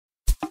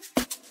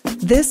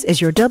This is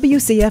your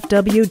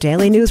WCFW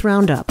Daily News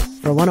Roundup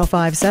for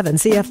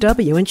 105.7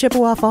 CFW in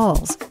Chippewa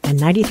Falls and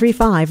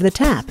 93.5 The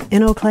Tap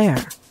in Eau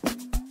Claire.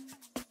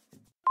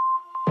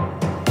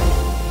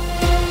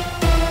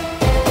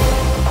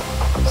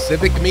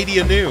 Civic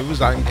Media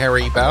News, I'm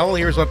Terry Bell.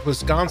 Here's what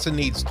Wisconsin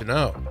needs to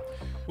know.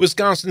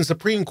 Wisconsin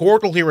Supreme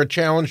Court will hear a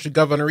challenge to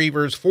Governor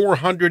Evers'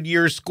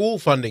 400-year school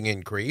funding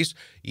increase.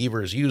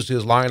 Evers used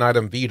his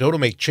line-item veto to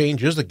make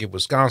changes that give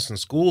Wisconsin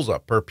schools a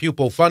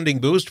per-pupil funding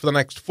boost for the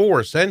next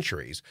 4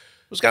 centuries.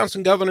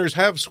 Wisconsin governors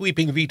have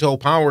sweeping veto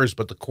powers,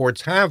 but the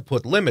courts have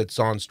put limits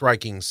on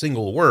striking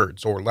single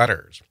words or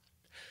letters.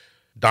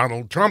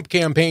 Donald Trump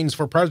campaigns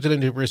for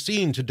president in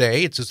Racine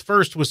today. It's his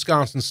first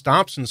Wisconsin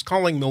stop since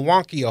calling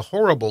Milwaukee a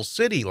horrible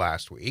city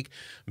last week.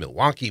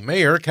 Milwaukee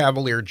Mayor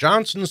Cavalier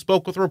Johnson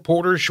spoke with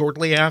reporters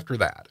shortly after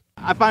that.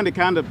 I find it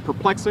kind of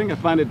perplexing. I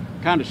find it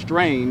kind of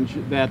strange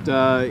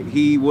that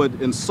he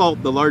would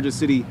insult the largest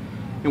city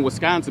in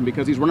Wisconsin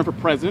because he's running for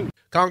president.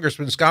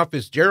 Congressman Scott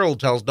Fitzgerald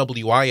tells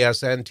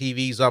WISN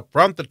TV's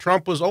Upfront that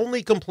Trump was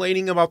only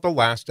complaining about the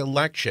last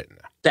election.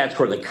 That's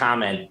where the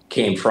comment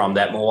came from,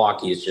 that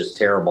Milwaukee is just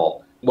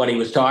terrible. What he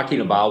was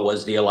talking about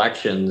was the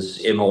elections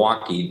in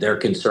Milwaukee. They're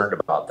concerned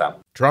about them.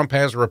 Trump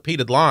has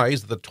repeated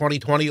lies that the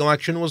 2020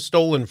 election was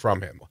stolen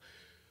from him.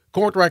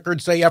 Court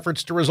records say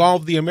efforts to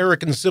resolve the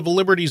American Civil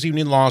Liberties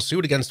Union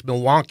lawsuit against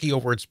Milwaukee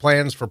over its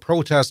plans for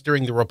protests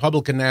during the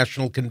Republican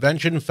National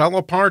Convention fell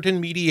apart in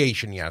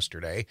mediation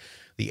yesterday.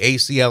 The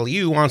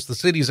ACLU wants the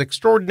city's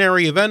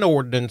extraordinary event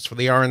ordinance for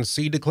the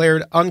RNC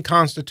declared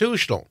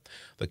unconstitutional.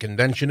 The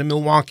convention in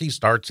Milwaukee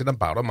starts in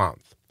about a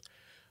month.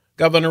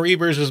 Governor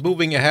Evers is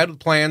moving ahead with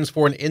plans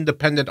for an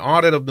independent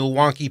audit of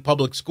Milwaukee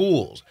public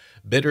schools.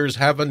 Bidders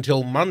have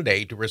until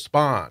Monday to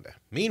respond.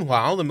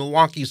 Meanwhile, the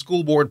Milwaukee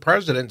School Board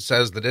president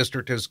says the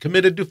district is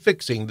committed to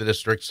fixing the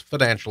district's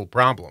financial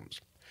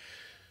problems.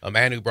 A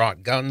man who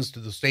brought guns to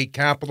the state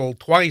capitol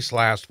twice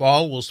last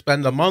fall will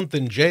spend a month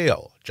in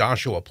jail.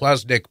 Joshua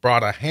Plesnick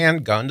brought a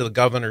handgun to the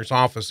governor's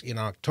office in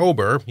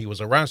October. He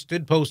was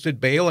arrested, posted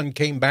bail, and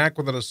came back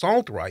with an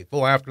assault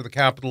rifle after the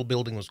Capitol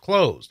building was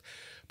closed.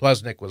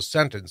 Plesnick was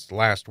sentenced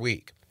last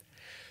week.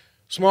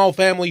 Small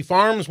family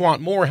farms want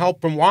more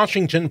help from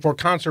Washington for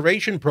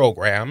conservation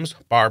programs.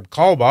 Barb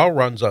Kalbaugh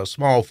runs a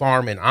small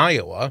farm in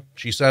Iowa.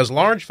 She says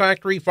large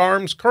factory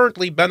farms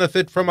currently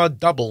benefit from a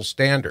double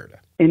standard.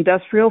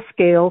 Industrial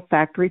scale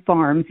factory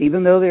farms,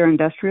 even though they're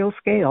industrial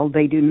scale,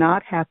 they do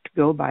not have to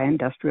go by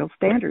industrial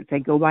standards. They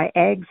go by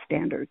ag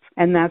standards.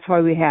 And that's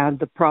why we have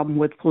the problem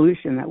with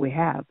pollution that we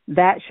have.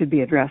 That should be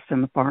addressed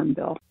in the Farm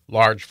Bill.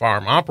 Large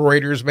farm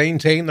operators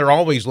maintain they're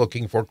always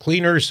looking for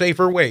cleaner,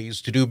 safer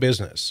ways to do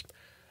business.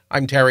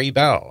 I'm Terry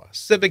Bell,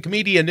 Civic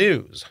Media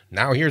News.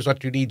 Now here's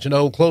what you need to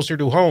know closer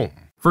to home.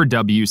 For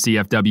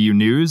WCFW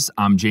News,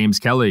 I'm James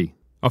Kelly.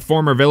 A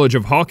former Village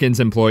of Hawkins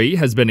employee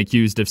has been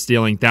accused of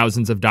stealing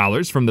thousands of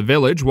dollars from the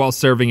village while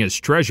serving as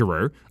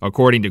treasurer.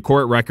 According to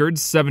court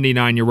records,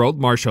 79-year-old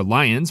Marcia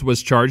Lyons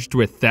was charged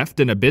with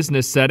theft in a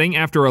business setting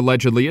after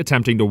allegedly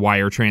attempting to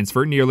wire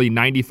transfer nearly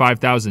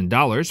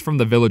 $95,000 from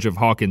the Village of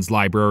Hawkins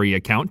library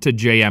account to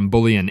JM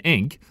Bullion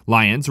Inc.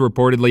 Lyons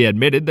reportedly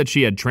admitted that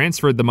she had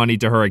transferred the money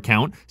to her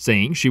account,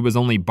 saying she was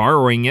only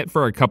borrowing it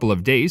for a couple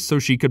of days so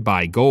she could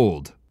buy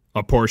gold.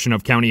 A portion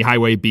of County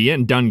Highway B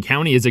in Dunn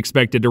County is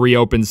expected to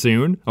reopen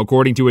soon.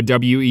 According to a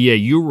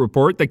WEAU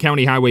report, the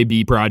County Highway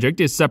B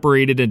project is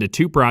separated into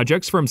 2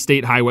 projects from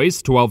State Highways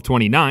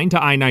 1229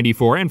 to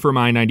I-94 and from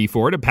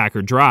I-94 to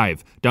Packard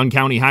Drive. Dunn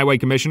County Highway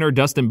Commissioner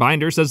Dustin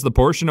Binder says the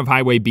portion of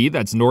Highway B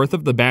that's north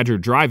of the Badger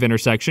Drive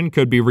intersection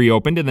could be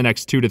reopened in the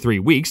next 2 to 3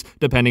 weeks,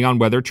 depending on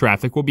whether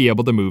traffic will be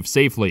able to move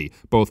safely.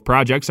 Both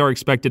projects are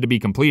expected to be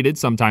completed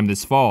sometime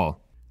this fall.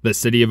 The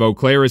city of Eau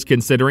Claire is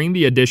considering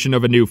the addition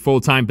of a new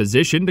full-time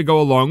position to go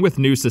along with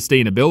new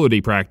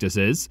sustainability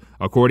practices.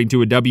 According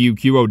to a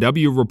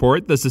WQOW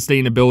report, the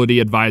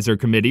Sustainability Advisor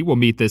Committee will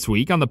meet this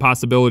week on the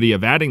possibility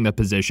of adding the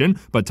position,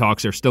 but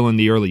talks are still in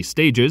the early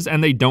stages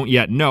and they don't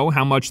yet know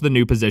how much the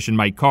new position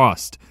might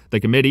cost. The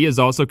committee is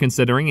also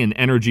considering an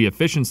energy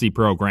efficiency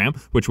program,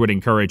 which would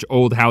encourage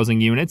old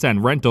housing units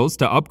and rentals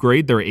to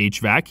upgrade their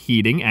HVAC,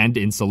 heating, and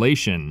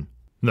insulation.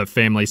 The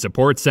Family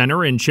Support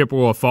Center in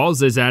Chippewa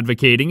Falls is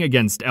advocating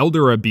against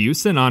elder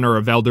abuse in honor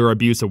of Elder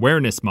Abuse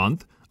Awareness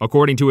Month.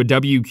 According to a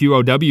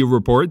WQOW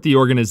report, the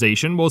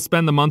organization will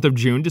spend the month of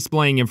June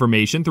displaying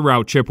information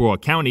throughout Chippewa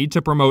County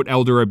to promote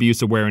elder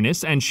abuse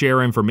awareness and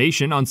share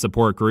information on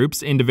support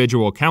groups,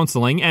 individual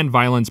counseling, and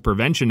violence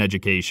prevention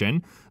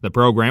education. The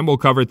program will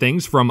cover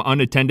things from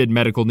unattended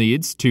medical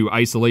needs to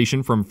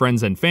isolation from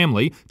friends and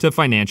family to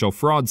financial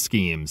fraud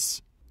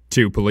schemes.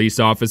 2 police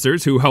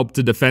officers who helped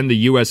to defend the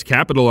U.S.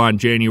 Capitol on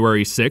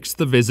January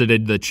 6th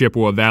visited the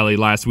Chippewa Valley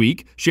last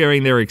week,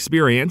 sharing their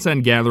experience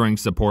and gathering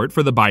support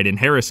for the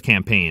Biden-Harris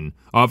campaign.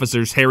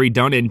 Officers Harry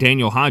Dunn and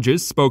Daniel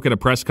Hodges spoke at a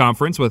press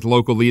conference with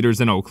local leaders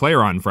in Eau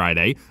Claire on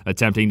Friday,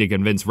 attempting to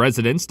convince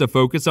residents to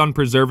focus on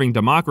preserving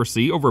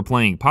democracy over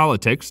playing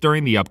politics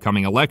during the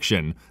upcoming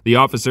election. The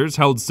officers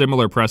held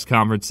similar press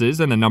conferences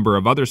in a number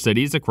of other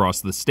cities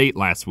across the state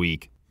last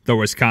week. The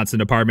Wisconsin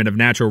Department of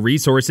Natural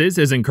Resources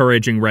is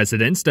encouraging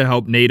residents to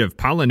help native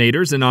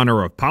pollinators in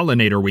honor of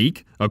Pollinator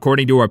Week.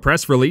 According to a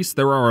press release,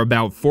 there are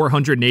about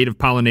 400 native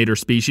pollinator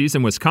species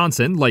in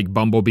Wisconsin, like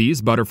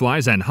bumblebees,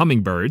 butterflies, and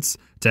hummingbirds.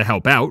 To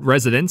help out,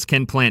 residents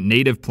can plant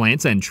native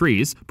plants and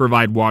trees,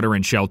 provide water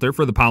and shelter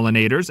for the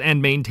pollinators,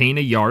 and maintain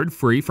a yard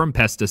free from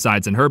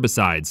pesticides and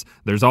herbicides.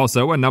 There's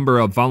also a number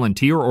of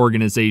volunteer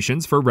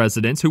organizations for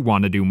residents who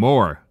want to do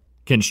more.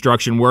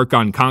 Construction work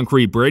on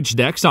concrete bridge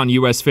decks on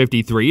US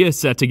 53 is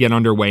set to get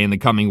underway in the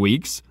coming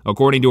weeks.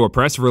 According to a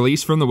press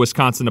release from the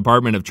Wisconsin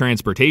Department of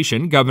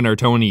Transportation, Governor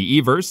Tony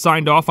Evers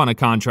signed off on a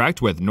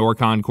contract with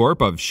Norcon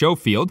Corp of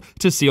Schofield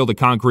to seal the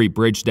concrete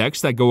bridge decks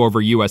that go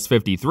over US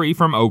 53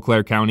 from Eau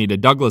Claire County to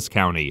Douglas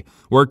County.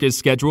 Work is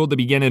scheduled to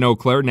begin in Eau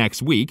Claire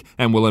next week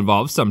and will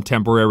involve some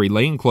temporary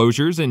lane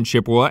closures in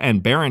Chippewa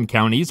and Barron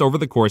counties over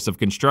the course of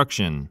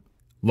construction.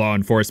 Law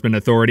enforcement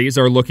authorities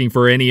are looking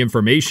for any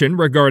information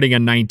regarding a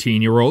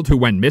 19-year-old who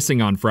went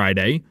missing on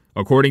Friday.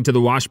 According to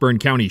the Washburn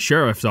County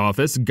Sheriff's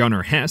Office,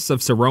 Gunnar Hess of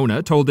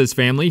Serona told his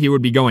family he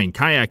would be going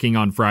kayaking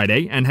on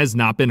Friday and has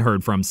not been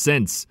heard from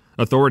since.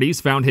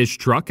 Authorities found his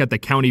truck at the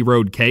County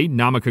Road K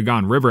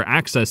Namakagon River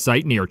access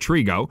site near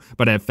Trigo,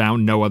 but have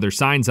found no other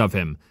signs of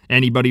him.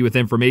 Anybody with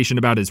information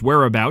about his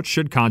whereabouts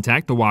should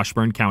contact the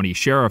Washburn County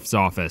Sheriff's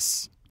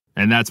Office.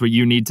 And that's what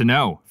you need to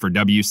know. For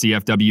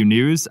WCFW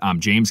News, I'm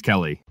James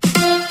Kelly.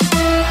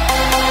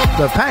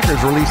 The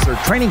Packers released their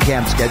training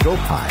camp schedule.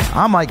 Hi,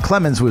 I'm Mike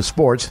Clemens with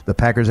sports. The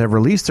Packers have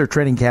released their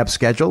training camp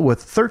schedule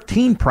with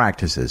 13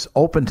 practices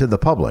open to the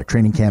public.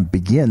 Training camp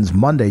begins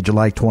Monday,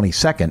 July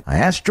 22nd. I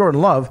asked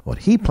Jordan Love what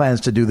he plans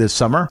to do this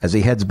summer as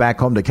he heads back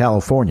home to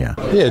California.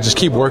 Yeah, just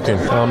keep working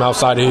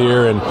outside of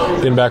here and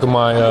getting back with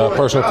my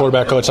personal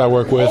quarterback coach I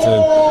work with,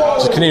 and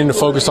just continuing to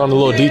focus on the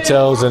little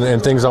details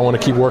and things I want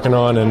to keep working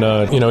on.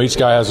 And, each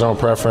guy has their own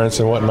preference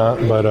and whatnot.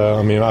 But,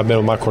 I've been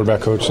with my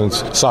quarterback coach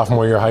since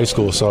sophomore year of high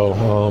school.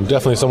 So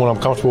definitely someone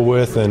I'm comfortable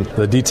with, and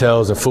the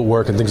details and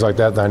footwork and things like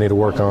that I need to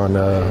work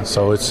on.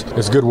 So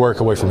it's good work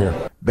away from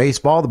here.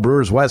 Baseball, the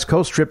Brewers' West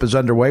Coast trip is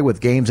underway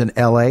with games in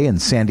L.A.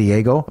 and San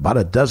Diego. About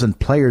a dozen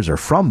players are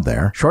from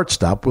there.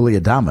 Shortstop Willie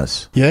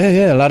Adames.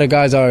 Yeah. A lot of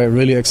guys are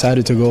really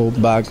excited to go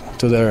back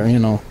to their,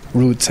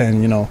 roots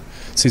and,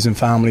 see some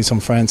family, some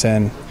friends,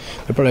 and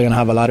they're probably going to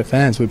have a lot of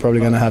fans. We're probably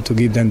going to have to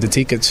give them the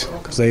tickets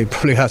because they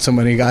probably have so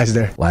many guys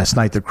there. Last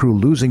night, the Crew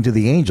losing to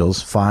the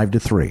Angels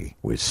 5-3.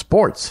 With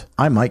sports,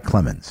 I'm Mike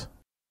Clemens.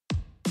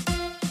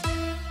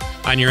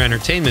 On your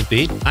entertainment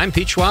beat, I'm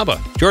Pete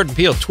Schwaba. Jordan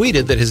Peele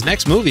tweeted that his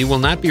next movie will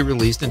not be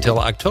released until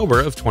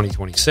October of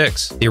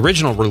 2026. The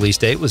original release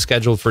date was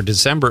scheduled for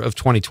December of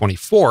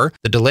 2024.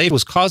 The delay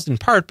was caused in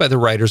part by the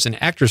writers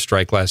and actors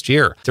strike last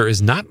year. There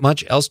is not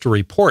much else to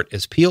report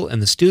as Peele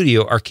and the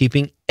studio are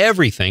keeping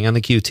everything on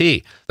the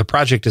QT. The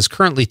project is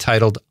currently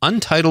titled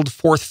Untitled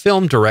Fourth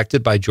Film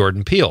Directed by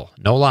Jordan Peele,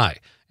 no lie,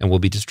 and will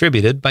be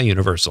distributed by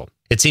Universal.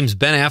 It seems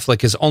Ben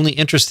Affleck is only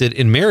interested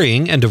in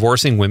marrying and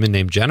divorcing women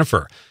named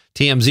Jennifer.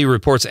 TMZ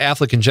reports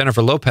Affleck and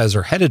Jennifer Lopez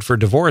are headed for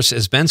divorce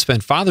as Ben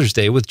spent Father's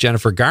Day with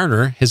Jennifer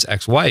Garner, his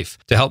ex-wife.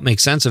 To help make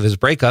sense of his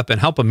breakup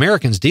and help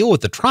Americans deal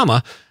with the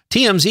trauma,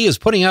 TMZ is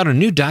putting out a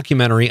new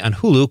documentary on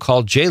Hulu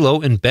called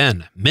J-Lo and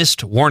Ben,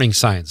 Missed Warning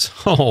Signs.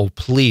 Oh,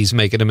 please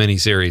make it a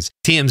miniseries.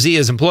 TMZ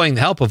is employing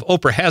the help of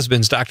Oprah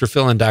Has-Beens Dr.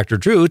 Phil and Dr.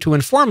 Drew to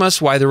inform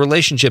us why the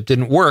relationship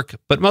didn't work,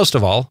 but most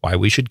of all, why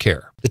we should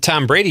care. The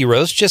Tom Brady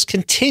roast just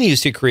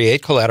continues to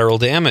create collateral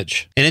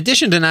damage. In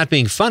addition to not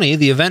being funny,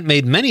 the event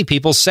made many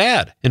people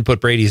sad and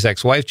put Brady's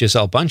ex-wife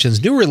Gisele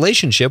Bündchen's new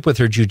relationship with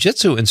her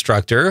jiu-jitsu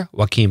instructor,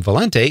 Joaquin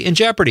Valente, in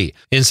jeopardy.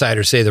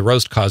 Insiders say the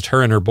roast caused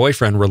her and her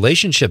boyfriend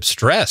relationship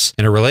stress.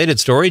 In a related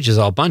story,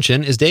 Gisele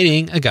Bündchen is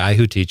dating a guy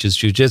who teaches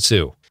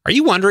jiu-jitsu. Are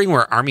you wondering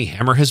where Armie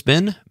Hammer has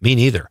been? Me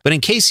neither. But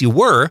in case you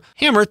were,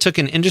 Hammer took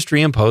an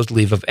industry-imposed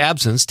leave of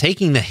absence,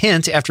 taking the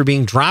hint after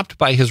being dropped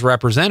by his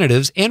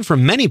representatives and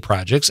from many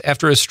projects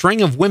after a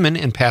string of women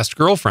and past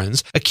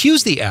girlfriends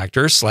accused the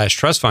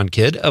actor/trust fund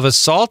kid of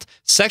assault,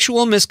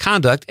 sexual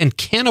misconduct, and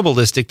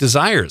cannibalistic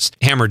desires.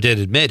 Hammer did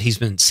admit he's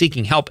been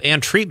seeking help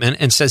and treatment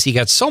and says he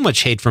got so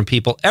much hate from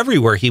people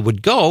everywhere he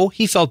would go,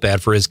 he felt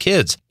bad for his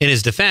kids. In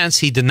his defense,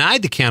 he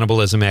denied the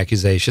cannibalism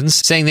accusations,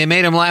 saying they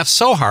made him laugh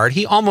so hard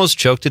he almost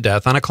choked to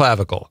death on a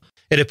clavicle.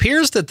 It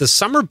appears that the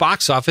summer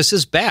box office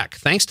is back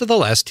thanks to the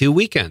last 2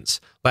 weekends.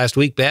 Last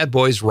week, Bad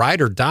Boys Ride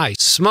or Die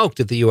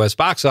smoked at the U.S.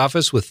 box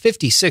office with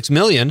 $56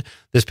 million.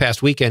 This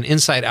past weekend,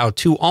 Inside Out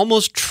 2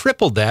 almost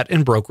tripled that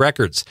and broke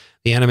records.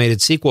 The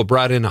animated sequel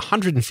brought in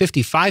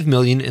 $155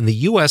 million in the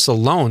U.S.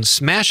 alone,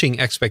 smashing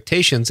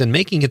expectations and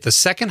making it the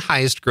second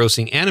highest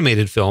grossing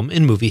animated film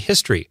in movie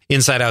history.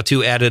 Inside Out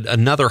 2 added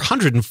another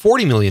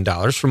 $140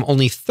 million from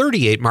only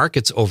 38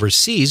 markets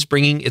overseas,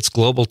 bringing its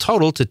global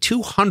total to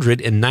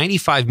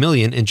 $295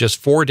 million in just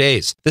 4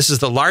 days. This is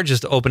the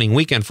largest opening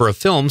weekend for a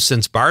film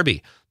since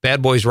Barbie.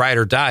 Bad Boys Ride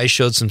or Die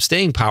showed some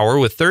staying power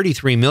with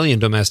 $33 million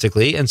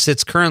domestically and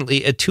sits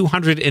currently at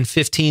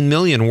 $215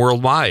 million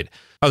worldwide.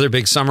 Other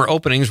big summer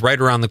openings right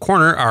around the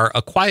corner are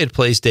A Quiet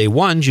Place Day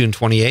 1, June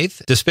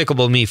 28th,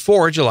 Despicable Me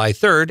 4, July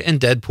 3rd, and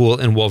Deadpool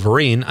and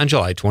Wolverine on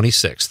July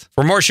 26th.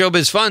 For more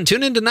showbiz fun,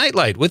 tune into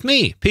Nightlight with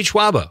me, Pete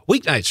Schwaba,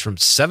 weeknights from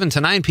 7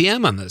 to 9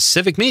 p.m. on the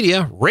Civic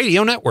Media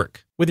Radio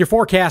Network. With your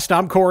forecast,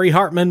 I'm Corey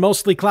Hartman.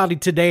 Mostly cloudy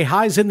today,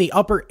 highs in the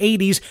upper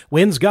 80s,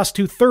 winds gust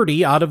to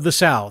 30 out of the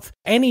south.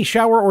 Any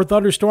shower or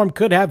thunderstorm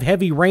could have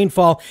heavy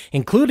rainfall,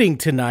 including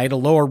tonight, a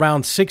low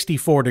around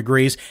 64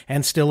 degrees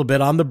and still a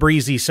bit on the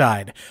breezy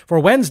side. For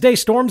Wednesday,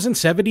 storms in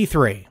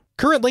 73.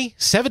 Currently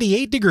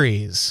 78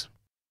 degrees.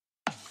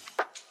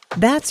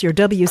 That's your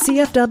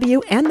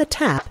WCFW and the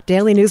TAP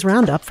Daily News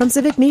Roundup from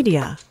Civic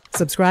Media.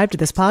 Subscribe to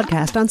this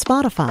podcast on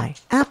Spotify,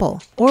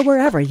 Apple, or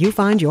wherever you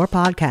find your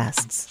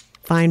podcasts.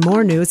 Find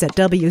more news at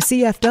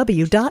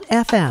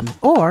WCFW.FM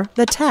or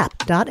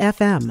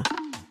thetap.fm.